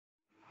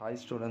Hi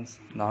students,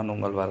 நான்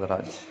உங்கள்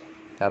வரதராஜ்.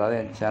 யாராவது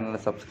என் சேனலை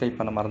சப்ஸ்கிரைப்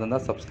பண்ண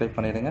மறந்துருந்தால் சப்ஸ்கிரைப்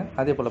பண்ணிடுங்க.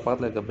 அதே போல்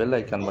பக்கத்தில் இருக்க பெல்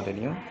ஐக்கான்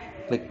பட்டனையும்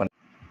கிளிக் பண்ணி.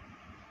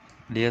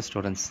 டியர்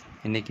ஸ்டூடெண்ட்ஸ்,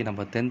 இன்றைக்கி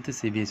நம்ம 10th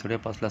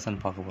CBSE ஃபஸ்ட்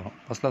லெசன் பார்க்க போகிறோம்.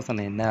 ஃபஸ்ட்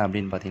லெசன் என்ன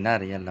அப்படின்னு பார்த்தீங்கன்னா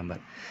ரியல்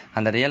நம்பர்.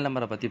 அந்த ரியல்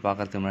நம்பரை பற்றி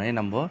பார்க்கறதுக்கு முன்னாடி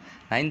நம்ம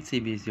 9th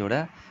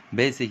CBSE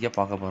பேசிக்கை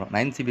பார்க்க போகிறோம்.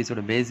 9th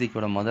CBSE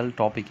பேசிக்கோட முதல்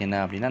டாபிக் என்ன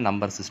அப்படின்னா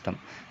நம்பர் சிஸ்டம்.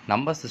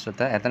 நம்பர்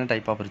சிஸ்டத்தை எத்தனை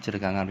டைப்பாக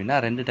பிரிச்சுருக்காங்க அப்படின்னா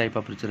 2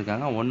 டைப்பாக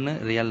பிரிச்சுருக்காங்க. ஒன்று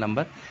ரியல்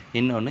நம்பர்,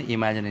 இன்னொன்று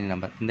இமேஜினரி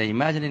நம்பர். இந்த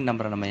இமேஜினரி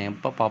நம்பரை நம்ம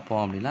எப்போ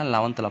பார்ப்போம் அப்படின்னா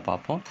 11th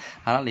பார்ப்போம்.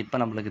 ஆனால் இப்போ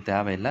நம்மளுக்கு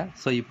தேவையில்லை.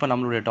 ஸோ இப்போ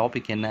நம்மளுடைய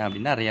டாபிக் என்ன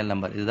அப்படின்னா ரியல்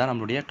நம்பர். இதுதான்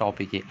நம்மளுடைய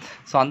டாப்பிக்கே.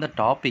 ஸோ அந்த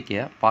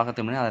டாப்பிக்கை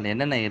பார்க்கறதுக்கு முன்னாடி அதில்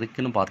என்னென்ன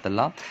இருக்குதுன்னு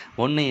பார்த்துடலாம்.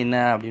 ஒன்று என்ன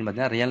அப்படின்னு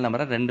பார்த்தீங்கன்னா ரியல்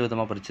நம்பரை 2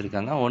 விதமாக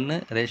பிரிச்சுருக்காங்க. ஒன்று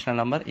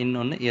ரேஷனல் நம்பர்,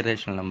 இன்னொன்று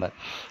இரேஷனல் நம்பர்.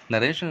 இந்த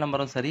ரேஷனல்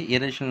நம்பரும் சரி,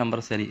 இரேஷனல்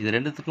நம்பரும் சரி, இது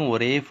ரெண்டுத்துக்கும்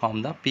ஒரே ஃபார்ம்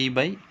தான்,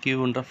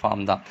 P/Qன்ற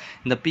ஃபார்ம் தான்.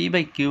 இந்த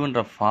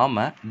P/Qன்ற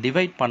ஃபார்மை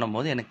டிவைட்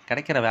பண்ணும்போது எனக்கு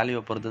கிடைக்கிற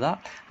வேல்யூவை பொறுத்து தான்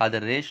அது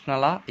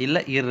ரேஷனலா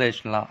இல்லை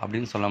இர்ரேஷனலா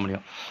அப்படின்னு சொல்ல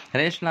முடியும்.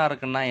 ரேஷனலாக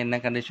இருக்குன்னா என்ன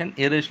கண்டிஷன்,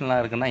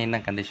 இரேஷனலாக இருக்குன்னா என்ன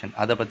கண்டிஷன்,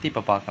 அதை பற்றி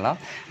இப்போ பார்க்கலாம்.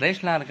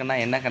 ரேஷனலாக இருக்குன்னா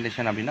என்ன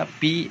கண்டிஷன் அப்படின்னா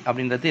P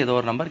அப்படின்றது ஏதோ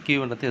ஒரு நம்பர்,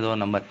 Qன்றது ஏதோ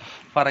ஒரு நம்பர்.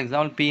 ஃபார்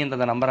எக்ஸாம்பிள்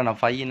Pன்ற நம்பரை நான்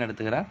 5ன்னு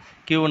எடுத்துக்கிறேன்,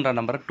 Qன்ற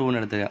நம்பரை 2ன்னு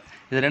எடுத்துக்கிறேன்.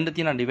 இது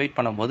ரெண்டுத்தையும் நான் டிவைட்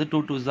பண்ணும்போது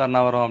 2 2s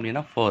என்ன வரும்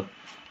அப்படின்னா 4.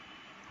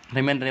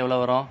 ரிமைண்டர்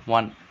எவ்வளோ வரும்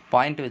 1.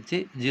 பாயிண்ட் வச்சு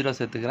 0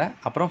 சேர்த்துக்கிறேன்.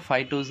 அப்புறம்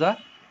 5 2s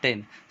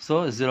 10. ஸோ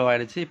 0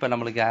 ஆகிடுச்சு. இப்போ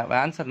நம்மளுக்கு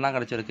ஆன்சர் என்ன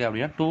கிடச்சிருக்கு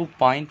அப்படின்னா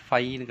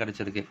 2.5ன்னு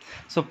கிடச்சிருக்கு.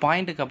 ஸோ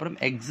பாயிண்ட்டுக்கு அப்புறம்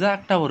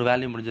எக்ஸாக்டாக ஒரு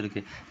வேல்யூ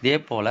முடிஞ்சிருக்கு. இதே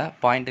போல்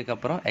பாயிண்ட்டுக்கு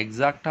அப்புறம்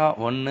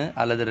எக்ஸாக்டாக 1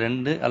 அல்லது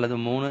 2 அல்லது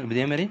 3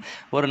 இதேமாரி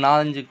ஒரு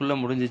 4-5க்குள்ளே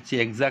முடிஞ்சிச்சு,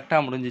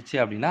 எக்ஸாக்டாக முடிஞ்சிச்சு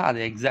அப்படின்னா அது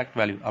எக்ஸாக்ட்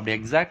வேல்யூ. அப்படி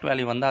எக்ஸாக்ட்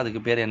வேல்யூ வந்தால்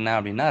அதுக்கு பேர் என்ன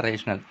அப்படின்னா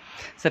ரேஷனல்.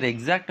 சரி,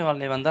 எக்ஸாக்ட்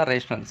வேல்யூ வந்தால்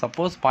ரேஷனல்.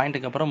 சப்போஸ்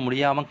பாயிண்ட்டுக்கு அப்புறம்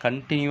முடியாமல்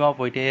கண்டினியூவாக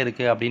போயிட்டே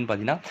இருக்குது அப்படின்னு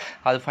பார்த்தீங்கன்னா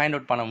அது ஃபைண்ட்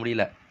அவுட் பண்ண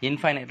முடியல,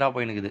 இன்ஃபைனைட்டாக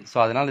போயினுக்குது. ஸோ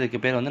அதனால்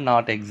இதுக்கு பேர் வந்து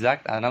நாட்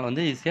எக்ஸாக்ட். அதனால்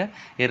வந்து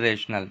ஈஸியாக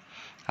இரேஷனல்.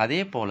 அதே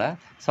போல்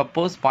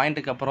சப்போஸ்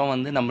பாயிண்ட்டுக்கு அப்புறம்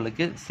வந்து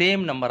நம்மளுக்கு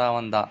சேம் நம்பராக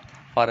வந்தால்,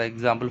 ஃபார்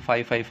எக்ஸாம்பிள்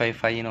 5 5 5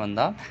 5ன்னு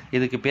வந்தால்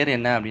இதுக்கு பேர்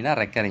என்ன அப்படின்னா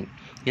ரெக்கரிங்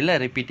இல்லை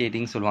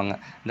ரிப்பீட்டேட்டிங் சொல்லுவாங்க.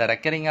 இந்த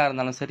ரெக்கரிங்காக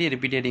இருந்தாலும் சரி,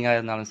 ரிப்பீட்டேட்டிங்காக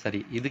இருந்தாலும் சரி,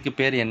 இதுக்கு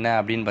பேர் என்ன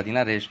அப்படின்னு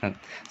பார்த்தீங்கன்னா ரேஷனல்.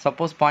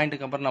 சப்போஸ்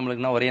பாயிண்ட்டுக்கு அப்புறம்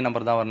நம்மளுக்குனா ஒரே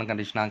நம்பர் தான் வரணும்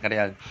கண்டிஷனாக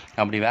கிடையாது.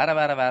 அப்படி வேறு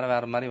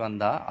மாதிரி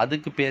வந்தால்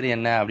அதுக்கு பேர்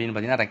என்ன அப்படின்னு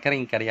பார்த்தீங்கன்னா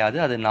ரெக்கரிங் கிடையாது,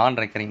 அது நான்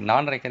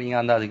ரெக்கரிங்காக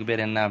இருந்தால் அதுக்கு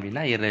பேர் என்ன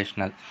அப்படின்னா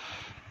இரேஷனல்.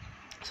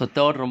 ஸோ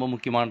தேர்ட் ரொம்ப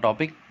முக்கியமான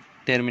டாபிக்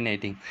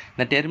டெர்மினேட்டிங்.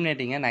 இந்த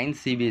டெர்மினேட்டிங்கை 9th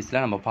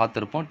CBSE நம்ம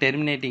பார்த்துருப்போம்.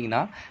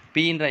 டெர்மினேட்டிங்னா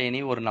Pன்ற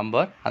எனி ஒரு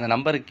நம்பர், அந்த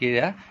நம்பருக்கு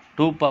கீழே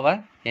 2 power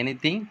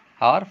anything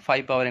R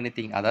 5 power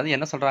anything. அதாவது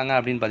என்ன சொல்கிறாங்க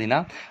அப்படின்னு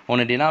பார்த்தீங்கன்னா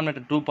ஒன்று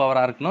டினாமினேட்டர் 2 power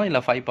இருக்கணும், இல்லை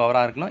 5 power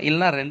இருக்கணும்,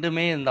 இல்லைனா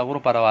ரெண்டுமே இருந்தால் கூட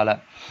பரவாயில்ல.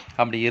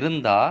 அப்படி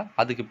இருந்தால்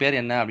அதுக்கு பேர்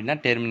என்ன அப்படின்னா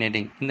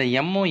டெர்மினேட்டிங். இந்த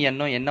எம்மும்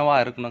என்னும் என்னவா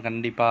இருக்கணும்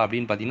கண்டிப்பாக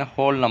அப்படின்னு பார்த்தீங்கன்னா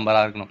ஹோல்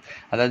நம்பராக இருக்கணும்,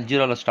 அதாவது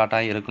 0ல் ஸ்டார்ட்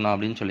ஆகி இருக்கணும்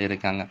அப்படின்னு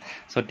சொல்லியிருக்காங்க.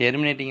 ஸோ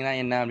டெர்மினேட்டிங்னா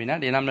என்ன அப்படின்னா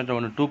டினாமினேட்டர்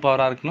ஒன்று 2 power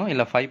இருக்கணும்,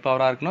 இல்லை 5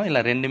 power இருக்கணும்,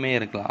 இல்லை ரெண்டுமே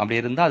இருக்கலாம். அப்படி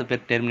இருந்தால் அது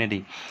பேர்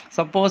டெர்மினேட்டிங்.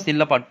 சப்போஸ்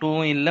இல்லைப்பா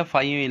 2ம் இல்லை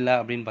 5ம் இல்லை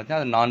அப்படின்னு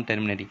பார்த்தீங்கன்னா அது நான்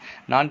டெர்மினேட்டிங்.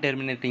 நான்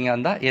டெர்மினேட்டிங்காக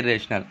இருந்தால்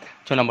இரேஷனல்.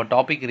 ஸோ நம்ம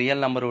டாபிக்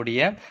ரியல் நம்பருடைய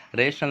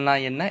ரேஷனல்னா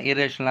என்ன,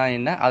 இரேஷனல்னா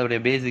என்ன, அதோடைய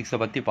பேசிக்ஸை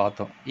பற்றி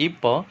பார்த்தோம்.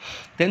 இப்போ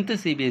 10th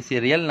CBSE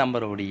ரியல்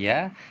நம்பருடைய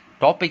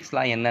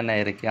டாபிக்ஸ்லாம் என்னென்ன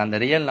இருக்குது, அந்த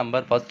ரியல்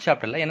நம்பர் ஃபர்ஸ்ட்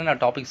சாப்டரில் என்னென்ன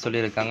டாபிக்ஸ்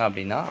சொல்லியிருக்காங்க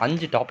அப்படின்னா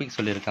 5 டாபிக்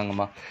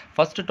சொல்லியிருக்காங்கம்மா.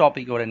 ஃபர்ஸ்ட்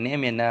டாப்பிக்கோட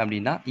நேம் என்ன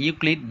அப்படின்னா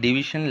யூக்ளிட்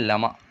டிவிஷன்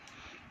லெமா.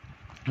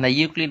 இந்த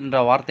யூக்ளிட்ன்ற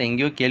வார்த்தை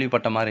எங்கேயோ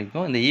கேள்விப்பட்ட மாதிரி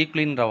இருக்கும். இந்த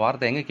யூக்ளிட்ன்ற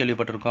வார்த்தை எங்கே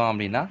கேள்விப்பட்டிருக்கோம்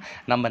அப்படின்னா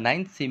நம்ம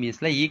 9th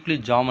CBSE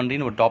யூக்ளிட்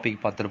ஜாமெண்ட்ரின்னு ஒரு டாபிக்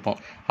பார்த்துருப்போம்.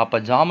 அப்போ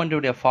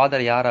ஜாமெண்ட்ரியுடைய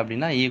ஃபாதர் யார்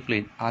அப்படின்னா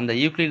யூக்ளிட். அந்த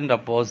யூக்ளிட்ன்ற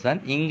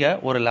பர்சன் இங்கே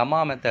ஒரு லெமா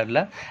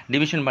மெத்தடில்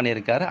டிவிஷன்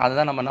பண்ணியிருக்காரு. அதை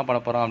தான் நம்ம என்ன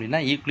பண்ண போகிறோம்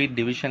அப்படின்னா யூக்ளிட்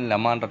டிவிஷன்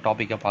லெமான்ற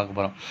டாப்பிக்கை பார்க்க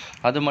போகிறோம்.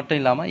 அது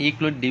மட்டும் இல்லாமல்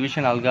யூக்ளிட்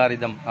டிவிஷன்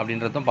அல்காரிதம்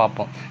அப்படின்றதும்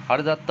பார்ப்போம்.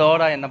 அடுத்த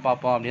தேர்டாக என்ன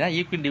பார்ப்போம் அப்படின்னா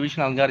யூக்ளிட்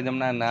டிவிஷன்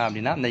அல்காரிதம்னா என்ன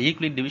அப்படின்னா இந்த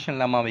யூக்ளிட் டிவிஷன்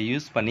லெமாவை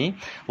யூஸ் பண்ணி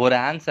ஒரு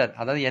ஆன்சர்,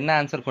 அதாவது என்ன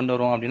ஆன்சர் கொண்டு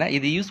வருவோம் அப்படின்னா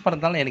இது யூஸ்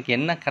பண்ணுறதால எனக்கு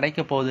என்ன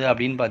கிடைக்க போகுது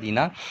அப்படின்னு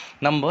பார்த்தீங்கன்னா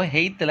நம்ம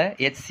 8th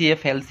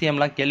HCF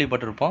LCMலாம்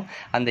கேள்விப்பட்டிருப்போம்.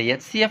 அந்த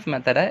HCF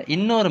மெத்தடை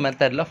இன்னொரு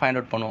மெத்தடில் ஃபைண்ட்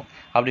அவுட் பண்ணுவோம்.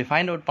 அப்படி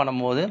ஃபைண்ட் அவுட்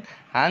பண்ணும்போது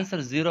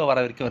ஆன்சர் 0 வர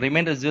வரைக்கும்,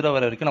 ரிமைண்டர் 0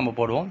 வர வரைக்கும் நம்ம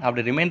போடுவோம்.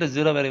 அப்படி ரிமைண்டர்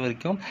 0 வர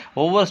வரைக்கும்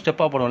ஒவ்வொரு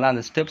ஸ்டெப்பாக போடுவோம்ல,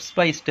 அந்த ஸ்டெப்ஸ்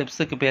பை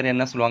ஸ்டெப்ஸுக்கு பேர்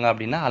என்ன சொல்லுவாங்க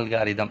அப்படின்னா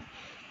அல்காரிதம்.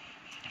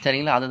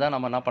 சரிங்களா, அதுதான்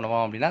நம்ம என்ன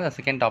பண்ணுவோம் அப்படின்னா அந்த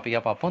செகண்ட்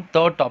டாப்பிக்காக பார்ப்போம்.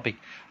 தேர்ட் டாபிக்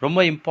ரொம்ப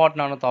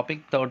இம்பார்ட்டண்டான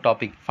topic. Third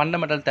topic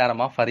fundamental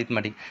theorem of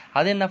arithmetic.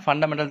 அது என்ன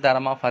ஃபண்டமெண்டல்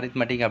தேரம் ஆஃப்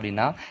அரித்மெட்டிக்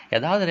அப்படின்னா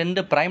ஏதாவது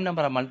 2 ப்ரைம்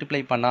நம்பரை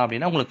மல்டிப்ளை பண்ணால்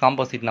அப்படின்னா உங்களுக்கு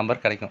காம்போசிட்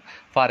நம்பர் கிடைக்கும்.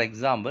 ஃபார்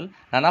எக்ஸாம்பிள்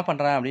நான் என்ன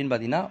பண்ணுறேன் அப்படின்னு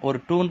பார்த்தீங்கன்னா ஒரு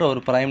 2ன்ற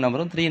ஒரு ப்ரைம்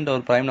நம்பரும் 3ன்ற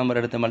ஒரு ப்ரைம் நம்பர்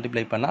எடுத்து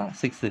மல்டிப்ளை பண்ணால்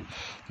 6.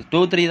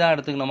 2 3 தான்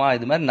எடுத்துக்கணுமா,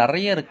 இது மாதிரி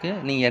நிறைய இருக்குது.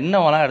 நீங்கள்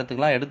என்ன வேணால்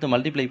எடுத்துக்கலாம், எடுத்து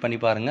மல்டிப்ளை பண்ணி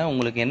பாருங்கள்,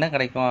 உங்களுக்கு என்ன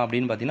கிடைக்கும்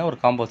அப்படின்னு பார்த்தீங்கன்னா ஒரு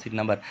காம்போசிட்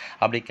நம்பர்.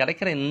 அப்படி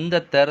கிடைக்கிற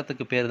இந்த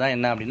தேரத்துக்கு பேர் தான்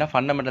என்ன அப்படின்னா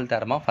ஃபண்டமெண்டல்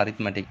தேரம் ஆஃப்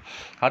arithmetic.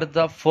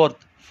 அடுத்த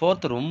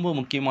ஃபோர்த் ரொம்ப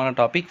முக்கியமான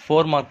டாபிக்.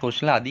 4 மார்க்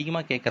கொஸ்டினில்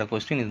அதிகமாக கேட்குற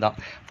கொஸ்டின் இதுதான்.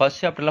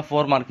 ஃபர்ஸ்ட் சாப்டரில்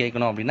 4 மார்க்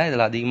கேட்கணும் அப்படின்னா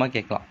இதில் அதிகமாக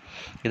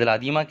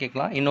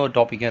கேட்கலாம். இன்னொரு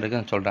டாப்பிக்கும்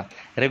இருக்குன்னு சொல்கிறேன்.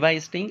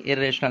 ரிவைஸ்டிங்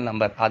இரேஷனல்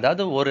நம்பர்.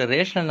 அதாவது ஒரு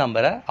ரேஷனல்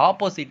நம்பரை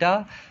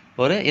ஆப்போசிட்டாக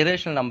ஒரு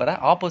இரேஷனல் நம்பரை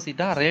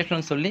ஆப்போசிட்டாக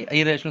ரேஷனல் சொல்லி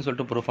இரேஷனல்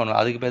சொல்லிட்டு ப்ரூஃப் பண்ணணும்.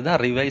 அதுக்கு பேர் தான்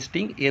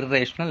ரிவைஸ்டிங்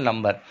இர்ரேஷனல்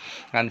நம்பர்.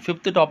 அண்ட்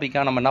 5th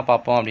டாப்பிக்காக நம்ம என்ன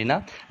பார்ப்போம் அப்படின்னா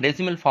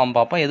டெசிமல் ஃபார்ம்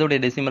பார்ப்போம். எதோடைய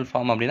டெசிமல்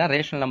ஃபார்ம் அப்படின்னா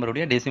ரேஷனல்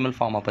நம்பருடைய டெசிமல்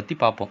ஃபார்மை பற்றி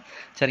பார்ப்போம்.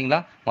 சரிங்களா?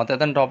 மொத்தம்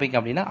எத்தனை டாபிக்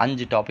அப்படின்னா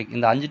 5 டாபிக்.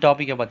 இந்த 5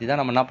 டாப்பிக்கை பற்றி தான்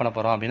நம்ம என்ன பண்ண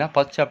போகிறோம் அப்படின்னா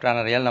ஃபர்ஸ்ட்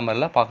சாப்டரான ரியல்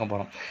நம்பரில் பார்க்க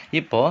போகிறோம்.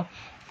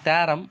 இப்போது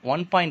தேரம்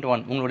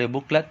 1.1 உங்களுடைய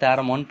புக்கில்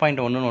தேரம்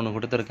 1.1ன்னு ஒன்று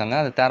கொடுத்துருக்காங்க.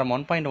 அந்த தேரம்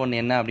 1.1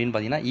 என்ன அப்படின்னு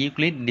பார்த்தீங்கன்னா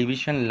யூக்ளிட்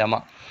டிவிஷன் லெமா.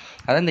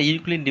 அதான் இந்த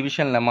யூக்ளிட்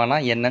டிவிஷன் லெமானா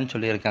என்னன்னு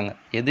சொல்லியிருக்காங்க.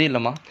 எது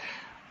இல்லைம்மா,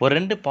 ஒரு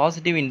 2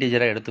 பாசிட்டிவ்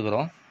இன்டிஜரை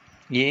எடுத்துக்கிறோம்,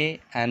 ஏ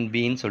அண்ட்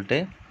பின்னு சொல்லிட்டு.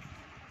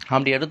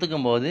 அப்படி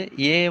எடுத்துக்கும் போது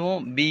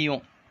ஏவும்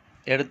பியும்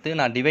எடுத்து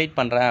நான் டிவைட்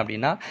பண்ணுறேன்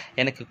அப்படின்னா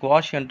எனக்கு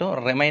குவாஷியன்ட்டும்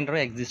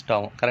ரிமைண்டரும் எக்ஸிஸ்ட்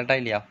ஆகும். கரெக்டாக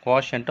இல்லையா?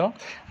 குவாஷியன்ட்டும்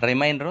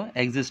ரிமைண்டரும்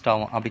எக்ஸிஸ்ட்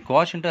ஆகும். அப்படி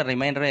குவாஷியன்ட்டும்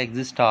ரிமைண்டரும்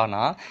எக்ஸிஸ்ட்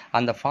ஆனால்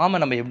அந்த ஃபார்மை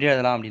நம்ம எப்படி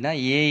எழுதலாம் அப்படின்னா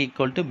ஏ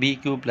ஈக்குவல் டு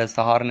BQ +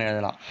 Rன்னு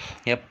எழுதலாம்.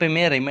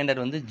 எப்பயுமே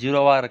ரிமைண்டர் வந்து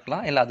 0வாக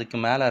இருக்கலாம், இல்லை அதுக்கு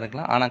மேலே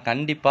இருக்கலாம். ஆனால்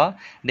கண்டிப்பாக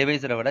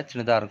டிவைஸரை விட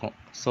சின்னதாக இருக்கும்.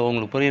 ஸோ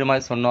உங்களுக்கு புரியுற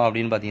மாதிரி சொன்னோம்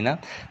அப்படின்னு பார்த்தீங்கன்னா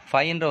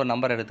 5ன்ற ஒரு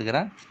நம்பர்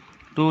எடுத்துக்கிறேன்,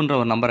 2ன்ற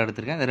ஒரு நம்பர்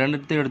எடுத்துருக்கேன். இந்த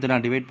ரெண்டுத்தையும் எடுத்து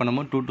நான் டிவைட்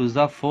பண்ணும்போது 2 2s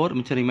are 4,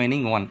 மிச்சம்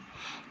ரிமைனிங் 1.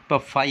 இப்போ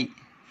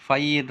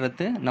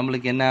 5ன்றது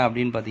நம்மளுக்கு என்ன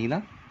அப்படின்னு பார்த்தீங்கன்னா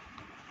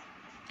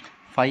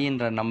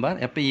 5ன்ற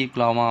நம்பர் எப்போ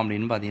ஈக்குவல் ஆகும்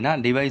அப்படின்னு பார்த்தீங்கன்னா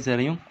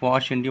டிவைஸரையும்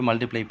குவாஷியன்ட்டையும்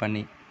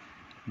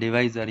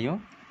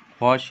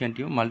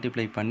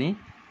மல்டிப்ளை பண்ணி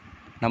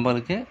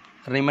நம்மளுக்கு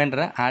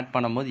ரிமைண்டரை ஆட்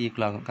பண்ணும்போது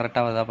ஈக்குவல் ஆகும்.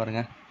 கரெக்டாக வருதா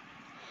பாருங்கள்,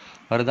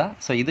 வருதா?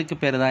 ஸோ இதுக்கு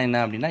பேர் தான் என்ன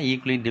அப்படின்னா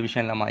Euclid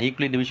division lemma.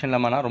 Euclid division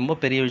லெமானா ரொம்ப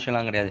பெரிய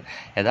விஷயம்லாம் கிடையாது.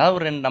 ஏதாவது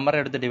ஒரு 2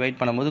 நம்பரை எடுத்து டிவைட்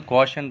பண்ணும்போது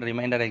குவாஷியன்ட்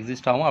ரிமைண்டர்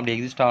எக்ஸிஸ்ட் ஆகும். அப்படி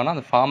எக்ஸிஸ்ட் ஆகும்னா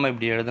அந்த ஃபார்மை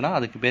இப்படி எழுதுனா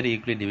அதுக்கு பேர்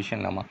யூக்ளிட்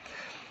டிவிஷன் லெமா.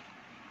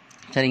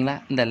 சரிங்களா?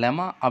 இந்த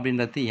லெமா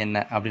அப்படின்றது என்ன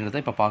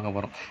அப்படின்றத இப்போ பார்க்க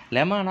போகிறோம்.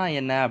 லெமானா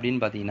என்ன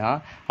அப்படின்னு பார்த்தீங்கன்னா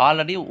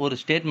ஆல்ரெடி ஒரு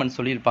ஸ்டேட்மெண்ட்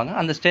சொல்லியிருப்பாங்க.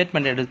 அந்த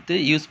ஸ்டேட்மெண்ட் எடுத்து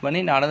யூஸ்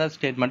பண்ணி நான் அனதர்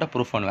ஸ்டேட்மெண்ட்டை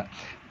ப்ரூஃப் பண்ணுவேன்.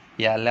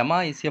 Lemma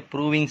is a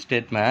proving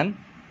statement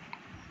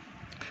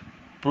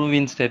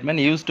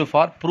used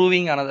for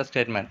proving another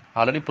statement.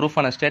 Already proof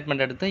பண்ண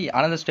ஸ்டேட்மெண்ட் எடுத்து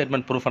another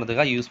ஸ்டேட்மெண்ட் ப்ரூஃப்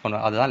பண்ணுறதுக்காக யூஸ்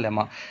பண்ணுவோம். அதுதான்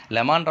லெமா.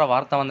 லெமான்ற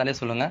வார்த்தை வந்தாலே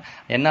சொல்லுங்கள்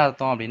என்ன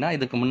அர்த்தம் அப்படின்னா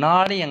இதுக்கு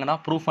முன்னாடி எங்கன்னா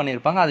ப்ரூஃப்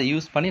பண்ணியிருப்பாங்க, அதை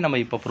யூஸ் பண்ணி நம்ம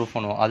இப்போ ப்ரூஃப்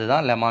பண்ணுவோம்.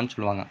 அதுதான் லெமான்னு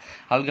சொல்லுவாங்க.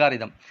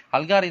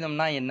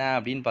 அல்காரிதம்னா என்ன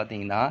அப்படின்னு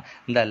பார்த்தீங்கன்னா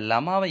இந்த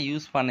லெமாவை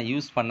யூஸ்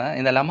பண்ண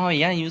இந்த லெமாவை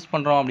ஏன் யூஸ்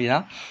பண்ணுறோம் அப்படின்னா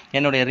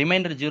என்னுடைய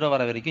ரிமைண்டர் 0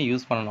 வர வரைக்கும்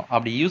யூஸ் பண்ணணும்.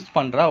 அப்படி யூஸ்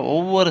பண்ணுற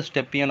ஒவ்வொரு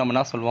ஸ்டெப்பையும் நம்ம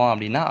என்ன சொல்லுவோம்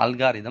அப்படின்னா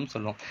அல்காரிதம்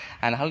சொல்லுவோம்.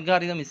 And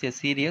algorithm is a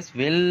serious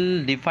well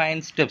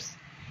defined steps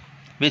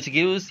which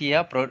gives a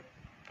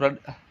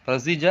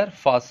procedure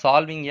for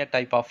solving a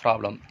type of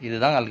problem.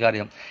 இதுதான்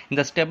அல்காரிதம்.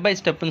 இந்த ஸ்டெப் பை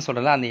ஸ்டெப்னு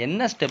சொல்கிறல அந்த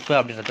என்ன ஸ்டெப்பு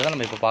அப்படின்றத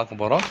நம்ம இப்போ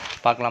பார்க்க போகிறோம்.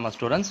 பார்க்கலாமா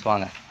ஸ்டூடெண்ட்ஸ்?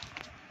 வாங்க.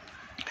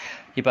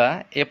 இப்போ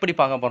எப்படி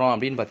பார்க்க போகிறோம்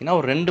அப்படின்னு பார்த்தீங்கன்னா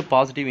ஒரு 2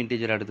 பாசிட்டிவ்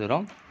இன்டிஜர்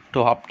எடுத்துக்கிறோம்.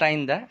 டு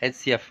அப்டைன் த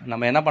HCF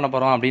நம்ம என்ன பண்ண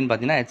போகிறோம் அப்படின்னு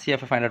பார்த்தீங்கன்னா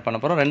HCF ஃபைண்ட் அவுட் பண்ண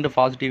போகிறோம். 2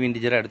 பாசிட்டிவ்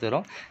இன்டிஜரை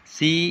எடுத்துக்கிறோம்,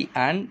 C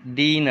அண்ட்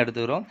Dன்னு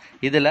எடுத்துக்கிறோம்.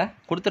 இதில்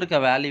கொடுத்துருக்க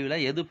வேல்யூவில்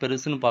எது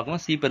பெருசுன்னு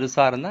பார்க்கணும். C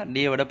பெருசாக இருந்தால்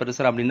D விட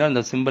பெருசாக அப்படின்னா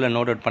இந்த சிம்பிளை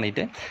நோட் அவுட்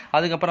பண்ணிவிட்டு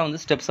அதுக்கப்புறம் வந்து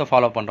ஸ்டெப்ஸை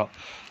ஃபாலோ பண்ணுறோம்.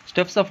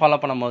 ஸ்டெப்ஸை ஃபாலோ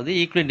பண்ணும்போது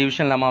ஈக்குவல்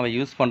டிவிஷன் லெமாவை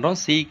யூஸ் பண்ணுறோம்,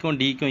 சிக்கும்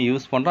டிக்கும்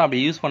யூஸ் பண்ணுறோம்.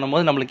 அப்படி யூஸ்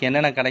பண்ணும்போது நம்மளுக்கு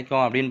என்னென்ன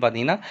கிடைக்கும் அப்படின்னு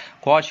பார்த்தீங்கன்னா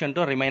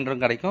குவாஷியன்ட்டும்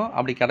ரிமைண்டரும் கிடைக்கும்.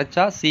 அப்படி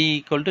கிடைச்சா C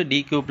equal to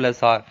DQ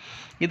 + R.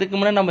 இதுக்கு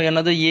முன்னாடி நம்ம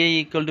என்னது A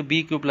equal to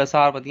BQ +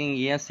 R பார்த்தீங்கன்னா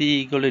இங்கே ஏன் C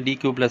equal to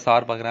DQ +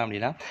 R பார்க்குறேன்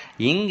அப்படின்னா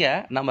இங்கே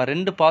நம்ம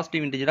 2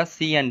 பாசிட்டிவ் இன்டிஜராக C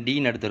அண்ட்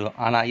Dன்னு எடுத்துருவோம்.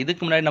 ஆனால்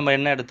இதுக்கு முன்னாடி நம்ம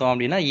என்ன எடுத்தோம்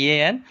அப்படின்னா A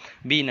அண்ட்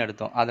Bன்னு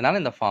எடுத்தோம். அதனால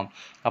இந்த ஃபார்ம்.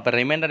 அப்போ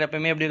ரிமைண்டர்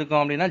எப்பவுமே எப்படி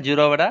இருக்கும் அப்படின்னா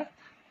 0 விட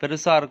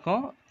பெருசாக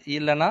இருக்கும்,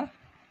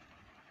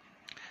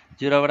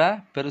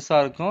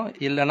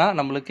 இல்லைனா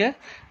நம்மளுக்கு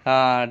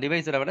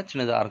டிவைஸரை விட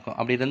சின்னதாக இருக்கும்.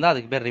 அப்படி இருந்தால்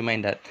அதுக்கு பேர்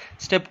ரிமைண்டர்.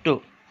 ஸ்டெப் 2.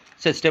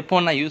 சரி, ஸ்டெப்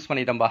 1 நான் யூஸ்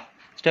பண்ணிட்டேன்பா.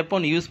 ஸ்டெப்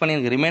 1 யூஸ் பண்ணி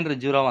எனக்கு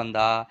ரிமைண்டர் 0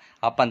 வந்தால்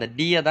அப்போ அந்த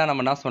டியை தான்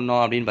நம்ம என்ன சொன்னோம்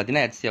அப்படின்னு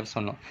பார்த்தீங்கன்னா HCF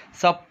சொன்னோம்.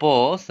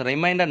 சப்போஸ்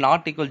ரிமைண்டர்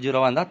நாட் ஈக்குவல்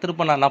 0 வந்தால்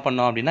திரும்ப நான் என்ன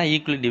பண்ணோம் அப்படின்னா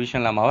ஈக்குவல்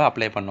டிவிஷன் லெமாவை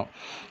அப்ளை பண்ணோம்.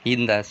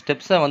 இந்த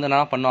ஸ்டெப்ஸை வந்து என்ன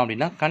பண்ணோம்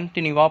அப்படின்னா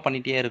கண்டினியூவாக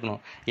பண்ணிகிட்டே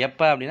இருக்கணும்.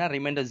 எப்போ அப்படின்னா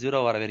ரிமைண்டர்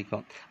 0 வர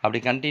வரைக்கும்.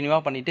 அப்படி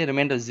கண்டினியூவாக பண்ணிவிட்டு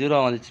ரிமைண்டர்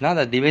 0 வந்துச்சுன்னா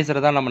அந்த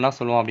டிவைஸரை தான் நம்ம என்ன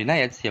சொல்லுவோம் அப்படின்னா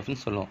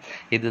HCFன்னு சொல்லுவோம்.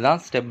 இதுதான்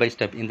ஸ்டெப் பை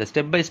ஸ்டெப். இந்த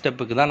ஸ்டெப் பை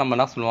ஸ்டெப்புக்கு தான் நம்ம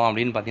என்ன சொல்லுவோம்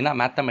அப்படின்னு பார்த்தீங்கன்னா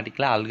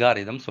மேத்தமெட்டிக்கில்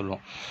அல்காரிதம்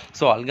சொல்லுவோம்.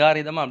 ஸோ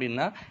அல்காரிதம்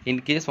அப்படின்னா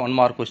இன்கேஸ் 1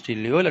 மார்க்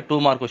கொஸ்டின்லையோ இல்லை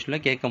 2 மார்க்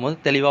கொஸ்டின்லையோ கேட்கும் போது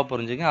தெளிவாக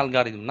புரிஞ்சுங்க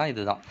அல்காரிதம்னா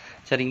இதுதான்.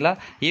 சரிங்களா?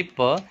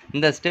 இப்போ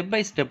இந்த ஸ்டெப் பை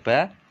ஸ்டெப்பை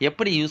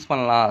எப்படி யூஸ்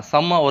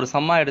பண்ணலாம், ஒரு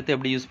சம்மா எடுத்து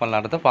எப்படி யூஸ்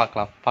பண்ணலான்றத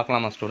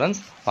பார்க்கலாமா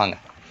ஸ்டூடெண்ட்ஸ்? வாங்க.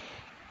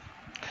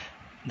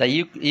 இந்த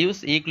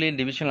use equal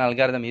division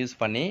algorithm use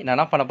பண்ணி நான்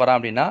என்ன பண்ண போகிறேன்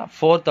அப்படின்னா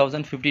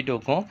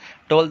 4052க்கும்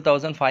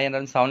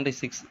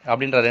 12576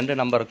 அப்படின்ற 2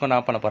 நம்பருக்கும்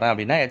நான் பண்ண போகிறேன்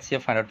அப்படின்னா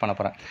HCF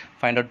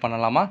ஃபைண்ட் அவுட்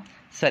பண்ணலாமா?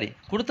 சரி,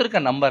 கொடுத்துருக்க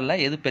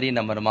நம்பரில் எது பெரிய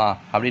நம்பருமா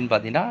அப்படின்னு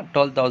பார்த்தீங்கன்னா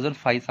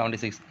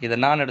 12576. இதை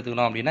நான்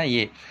எடுத்துக்கணும் அப்படின்னா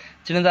A,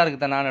 சின்னதாக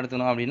இருக்கிறத நான்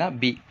எடுத்துக்கணும் அப்படின்னா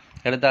B.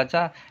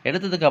 எடுத்தாச்சா?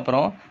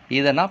 எடுத்ததுக்கப்புறம்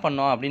இதை என்ன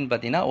பண்ணோம் அப்படின்னு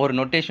பார்த்தீங்கன்னா ஒரு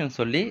நொட்டேஷன்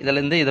சொல்லி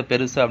இதிலேருந்து இதை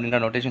பெருசு அப்படின்ற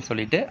நொட்டேஷன்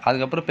சொல்லிவிட்டு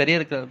அதுக்கப்புறம்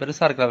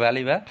பெருசாக இருக்கிற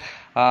வேல்யூவை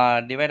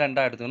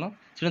டிவைடண்டாக எடுத்துக்கணும்,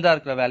 சின்னதாக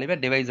இருக்கிற வேல்யூவை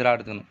டிவைஸராக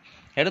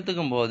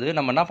எடுத்துக்கும் போது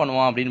நம்ம என்ன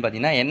பண்ணுவோம் அப்படின்னு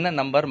பார்த்தீங்கன்னா என்ன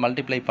நம்பர்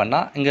மல்டிப்ளை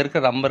பண்ணால் இங்கே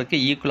இருக்கிற நம்பருக்கு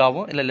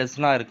ஈக்குவலாகவும் இல்லை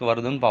லெஸ்னாக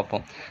வருதுன்னு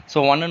பார்ப்போம். ஸோ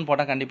 1ன்னு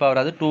போட்டால் கண்டிப்பாக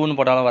வராது, 2ன்னு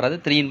போட்டாலும் வராது,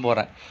 3ன்னு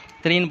போடுறேன்.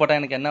 3ன்னு போட்டால்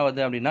எனக்கு என்ன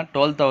வருது அப்படின்னா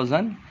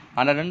 12000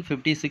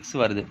 156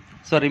 வருது.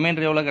 ஸோ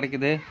ரிமைண்டர் எவ்வளோ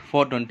கிடைக்குது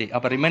 420.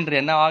 அப்போ ரிமைண்டர்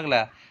என்ன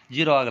ஆகலை,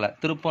 0 ஆகலை.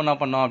 திரும்ப என்ன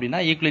பண்ணோம் அப்படின்னா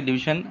ஈக்குவலி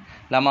டிவிஷன்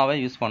லெமாவை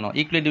யூஸ் பண்ணோம்.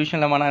 ஈக்குவலி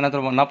டிவிஷன் லெமானா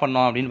என்ன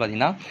பண்ணோம் அப்படின்னு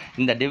பார்த்தீங்கன்னா,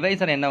 இந்த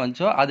டிவைசர் என்ன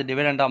வந்துச்சோ அது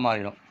டிவைடண்டாக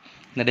மாறிடும்.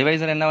 இந்த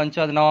டிவைசர் என்ன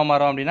வந்துச்சோ அது என்னவா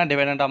மாறும் அப்படின்னா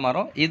டிவைடண்டாக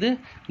மாறும். இது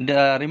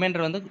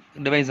ரிமைண்டர் வந்து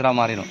டிவைசராக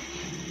மாறிடும்.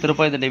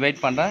 திரும்ப இதை டிவைட்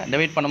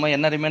பண்ணும்போது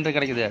என்ன ரிமைண்டர்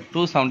கிடைக்குது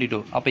 272.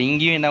 அப்போ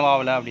இங்கேயும்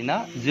என்னவாகலை அப்படின்னா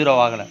 0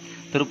 ஆகலை.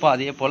 திரும்ப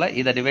அதே போல்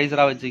இதை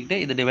டிவைசராக வச்சுக்கிட்டு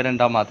இது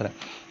டிவைடண்டாக மாற்றுறேன்.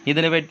 இது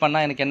டிவைட்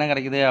பண்ணால் எனக்கு என்ன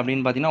கிடைக்குது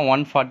அப்படின்னு பார்த்தீங்கன்னா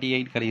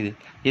 148 கிடைக்குது.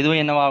 இதுவும்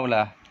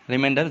என்னவாகலை,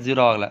 ரிமைண்டர்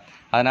 0 ஆகலை.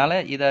 அதனால்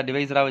இதை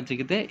டிவைசராக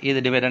வச்சுக்கிட்டு இது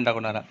டிவைடண்டாக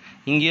கொண்டாடுறேன்.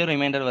 இங்கேயும்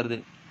ரிமைண்டர் வருது.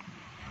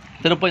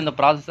 திரும்ப இந்த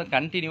ப்ராசஸை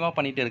கண்டினியூவாக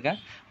பண்ணிகிட்டு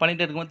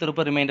இருக்கும்போது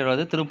திரும்ப ரிமைண்டர்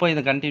வருது. திரும்ப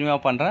இதை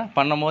கண்டினியூவாக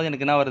பண்ணும்போது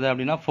எனக்கு என்ன வருது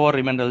அப்படின்னா 4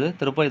 ரிமைண்டர் வருது.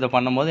 திரும்ப இதை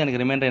பண்ணும்போது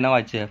எனக்கு ரிமைண்டர்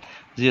என்னவாச்சு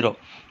 0.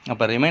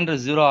 அப்போ ரிமைண்டர்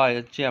 0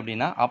 ஆயிடுச்சு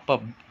அப்படின்னா அப்போ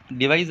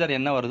டிவைசர்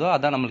என்ன வருதோ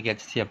அதான் நம்மளுக்கு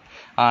HCF.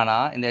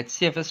 ஆனால் இந்த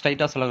HCF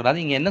ஸ்ட்ரைட்டாக சொல்லக்கூடாது.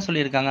 இங்கே என்ன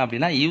சொல்லியிருக்காங்க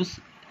அப்படின்னா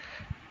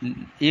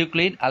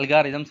யூக்ளிட்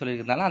அல்காரிதம்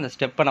சொல்லியிருக்கிறதுனால அந்த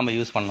ஸ்டெப்பை நம்ம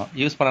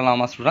யூஸ்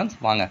பண்ணலாமா ஸ்டூடெண்ட்ஸ்?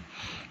 வாங்க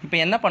இப்போ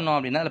என்ன பண்ணோம்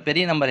அப்படின்னா அதில்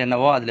பெரிய நம்பர்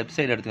என்னவோ அது லெஃப்ட்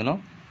சைடு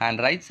எடுத்துக்கணும்.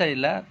 அண்ட் ரைட்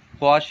சைடில்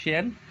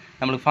குவாஷியன்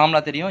நம்மளுக்கு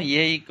ஃபார்முலா தெரியும்.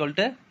 A ஈக்குவல்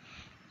டு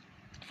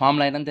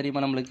ஃபார்முலா என்னன்னு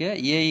தெரியுமா நம்மளுக்கு?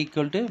 A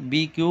equal to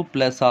BQ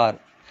 + R.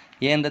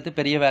 ஏன்றது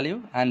பெரிய வேல்யூ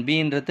அண்ட்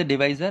பின்றது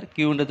டிவைசர்,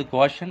 கியூன்றது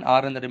குவாஷன்,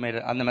 ஆர்ன்றது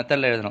ரிமைண்டர். அந்த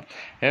மெத்தடில்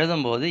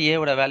எழுதும்போது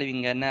ஏவோட வேல்யூ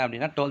இங்கே என்ன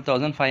அப்படின்னா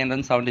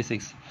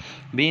 12,576,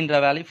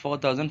 பின்ற value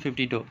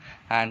 4,052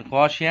 and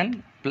quotient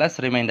plus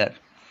reminder.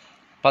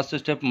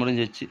 First step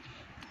முடிஞ்சிச்சு.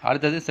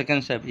 அடுத்தது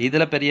செகண்ட் ஸ்டெப்.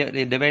 இதில் பெரிய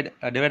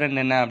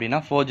டிவைடண்ட் என்ன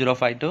அப்படின்னா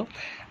 4052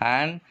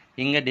 அண்ட்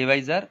இங்கே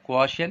டிவைசர்,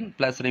 குவாஷன்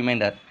ப்ளஸ்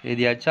ரிமைண்டர்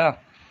எழுதியாச்சா?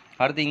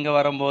 அடுத்து இங்கே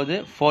வரும்போது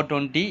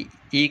 420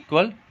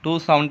 ஈக்குவல்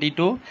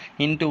 272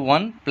 இன்ட்டு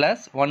 1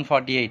 ப்ளஸ்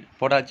 148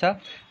 போட்டாச்சா?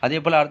 அதே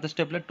போல் அடுத்த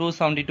ஸ்டெப்பில்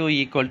 272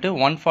 ஈக்குவல் டு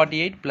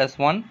 148 ப்ளஸ்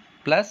 1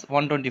 ப்ளஸ்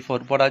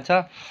 124 போட்டாச்சா?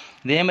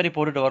 இதே மாதிரி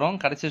போட்டுட்டு வரோம்.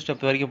 கடைசி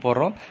ஸ்டெப் வரைக்கும்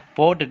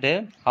போட்டுட்டு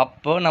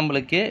அப்போ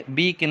நம்மளுக்கு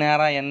பிக்கு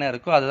நேராக என்ன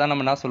இருக்கோ அதுதான்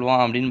நம்ம என்ன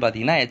சொல்லுவோம் அப்படின்னு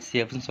பார்த்தீங்கன்னா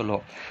HCFன்னு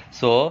சொல்லுவோம்.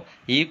 ஸோ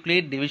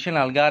யூக்ளிட் டிவிஷன்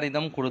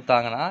அல்காரிதம்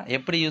கொடுத்தாங்கன்னா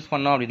எப்படி யூஸ்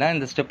பண்ணோம் அப்படின்னா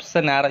இந்த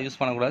ஸ்டெப்ஸை நேராக யூஸ்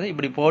பண்ணக்கூடாது.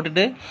 இப்படி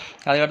போட்டுட்டு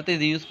அதுக்கடுத்து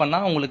இது யூஸ்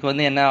பண்ணால் உங்களுக்கு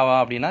வந்து என்ன ஆகும்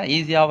அப்படின்னா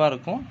ஈஸியாகவும்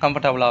இருக்கும்,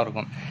 கம்ஃபர்டபுளாகவும்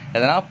இருக்கும்.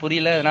 எதனா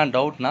புரியல, எதனா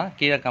டவுட்னா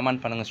கீழே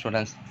கமெண்ட் பண்ணுங்கள்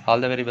students.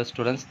 All the very best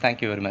students.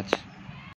 Thank you very much.